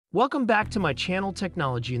Welcome back to my channel,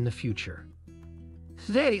 Technology in the Future.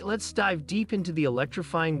 Today, let's dive deep into the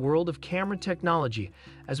electrifying world of camera technology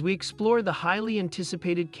as we explore the highly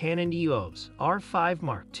anticipated Canon Eos R5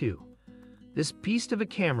 Mark II. This beast of a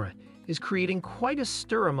camera is creating quite a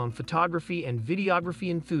stir among photography and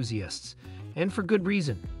videography enthusiasts, and for good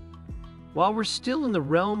reason. While we're still in the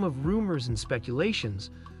realm of rumors and speculations,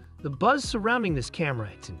 the buzz surrounding this camera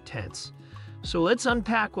is intense. So let's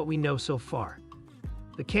unpack what we know so far.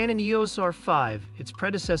 The Canon Eos R5, its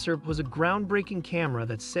predecessor, was a groundbreaking camera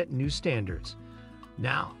that set new standards.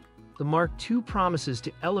 Now, the Mark II promises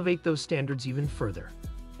to elevate those standards even further.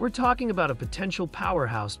 We're talking about a potential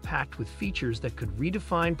powerhouse packed with features that could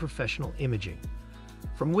redefine professional imaging.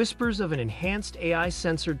 From whispers of an enhanced AI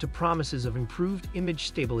sensor to promises of improved image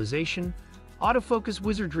stabilization, autofocus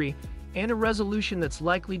wizardry, and a resolution that's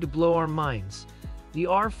likely to blow our minds, the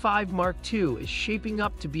R5 Mark II is shaping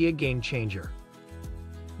up to be a game-changer.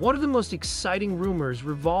 One of the most exciting rumors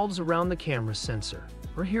revolves around the camera sensor.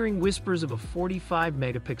 We're hearing whispers of a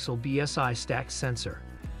 45-megapixel BSI stacked sensor.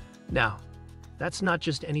 Now, that's not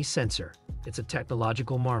just any sensor, it's a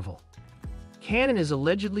technological marvel. Canon is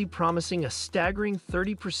allegedly promising a staggering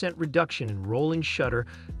 30% reduction in rolling shutter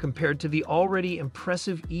compared to the already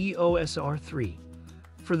impressive EOS R3.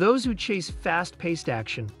 For those who chase fast-paced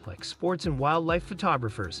action, like sports and wildlife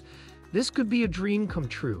photographers, this could be a dream come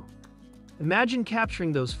true. Imagine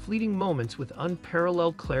capturing those fleeting moments with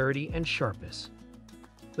unparalleled clarity and sharpness.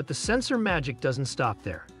 But the sensor magic doesn't stop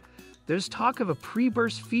there. There's talk of a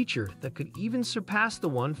pre-burst feature that could even surpass the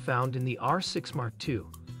one found in the R6 Mark II.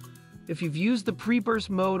 If you've used the pre-burst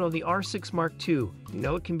mode on the R6 Mark II, you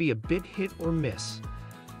know it can be a bit hit or miss.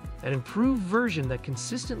 An improved version that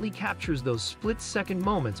consistently captures those split-second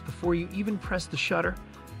moments before you even press the shutter,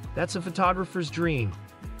 that's a photographer's dream.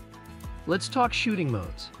 Let's talk shooting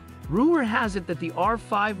modes. Rumor has it that the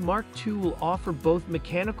R5 Mark II will offer both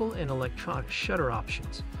mechanical and electronic shutter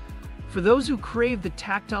options. For those who crave the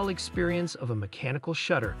tactile experience of a mechanical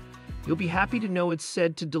shutter, you'll be happy to know it's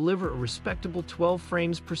said to deliver a respectable 12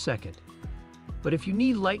 frames per second. But if you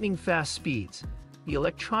need lightning-fast speeds, the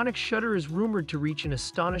electronic shutter is rumored to reach an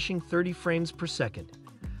astonishing 30 frames per second.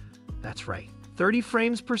 That's right, 30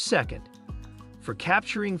 frames per second. For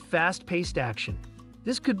capturing fast-paced action,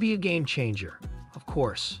 this could be a game-changer. Of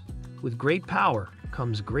course, with great power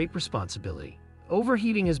comes great responsibility.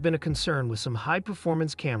 Overheating has been a concern with some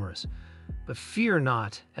high-performance cameras, but fear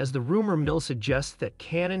not, as the rumor mill suggests that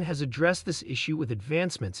Canon has addressed this issue with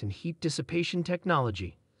advancements in heat dissipation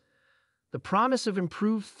technology. The promise of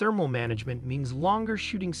improved thermal management means longer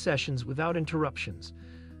shooting sessions without interruptions.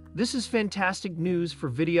 This is fantastic news for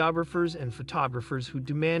videographers and photographers who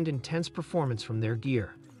demand intense performance from their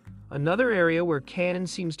gear. Another area where Canon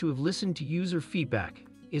seems to have listened to user feedback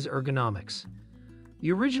is ergonomics.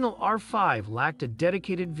 The original R5 lacked a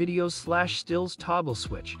dedicated video/stills toggle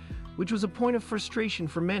switch, which was a point of frustration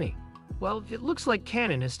for many. Well, it looks like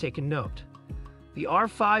Canon has taken note. The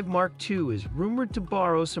R5 Mark II is rumored to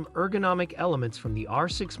borrow some ergonomic elements from the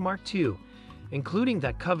R6 Mark II, including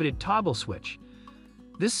that coveted toggle switch.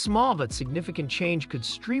 This small but significant change could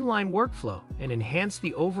streamline workflow and enhance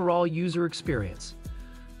the overall user experience.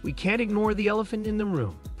 We can't ignore the elephant in the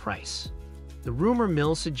room: price. The rumor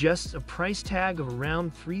mill suggests a price tag of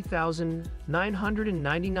around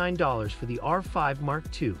 $3,999 for the R5 Mark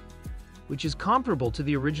II, which is comparable to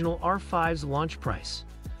the original R5's launch price.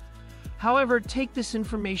 However, take this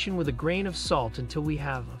information with a grain of salt until we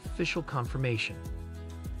have official confirmation.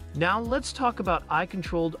 Now let's talk about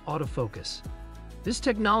eye-controlled autofocus. This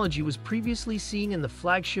technology was previously seen in the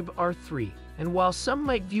flagship R3, and while some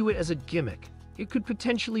might view it as a gimmick, it could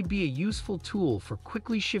potentially be a useful tool for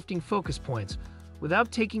quickly shifting focus points without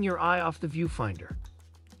taking your eye off the viewfinder.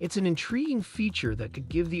 It's an intriguing feature that could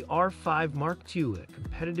give the R5 Mark II a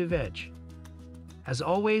competitive edge. As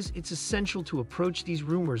always, it's essential to approach these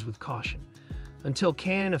rumors with caution. Until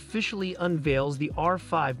Canon officially unveils the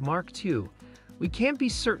R5 Mark II, we can't be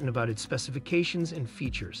certain about its specifications and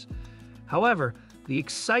features. However, the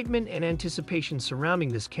excitement and anticipation surrounding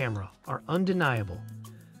this camera are undeniable.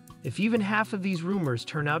 If even half of these rumors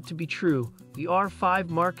turn out to be true, the R5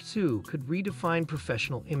 Mark II could redefine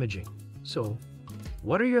professional imaging. So,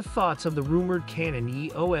 what are your thoughts on the rumored Canon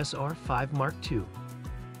EOS R5 Mark II?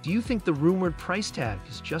 Do you think the rumored price tag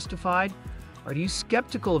is justified? Are you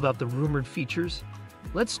skeptical about the rumored features?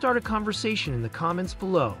 Let's start a conversation in the comments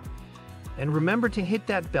below. And remember to hit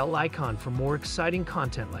that bell icon for more exciting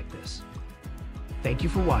content like this. Thank you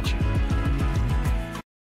for watching.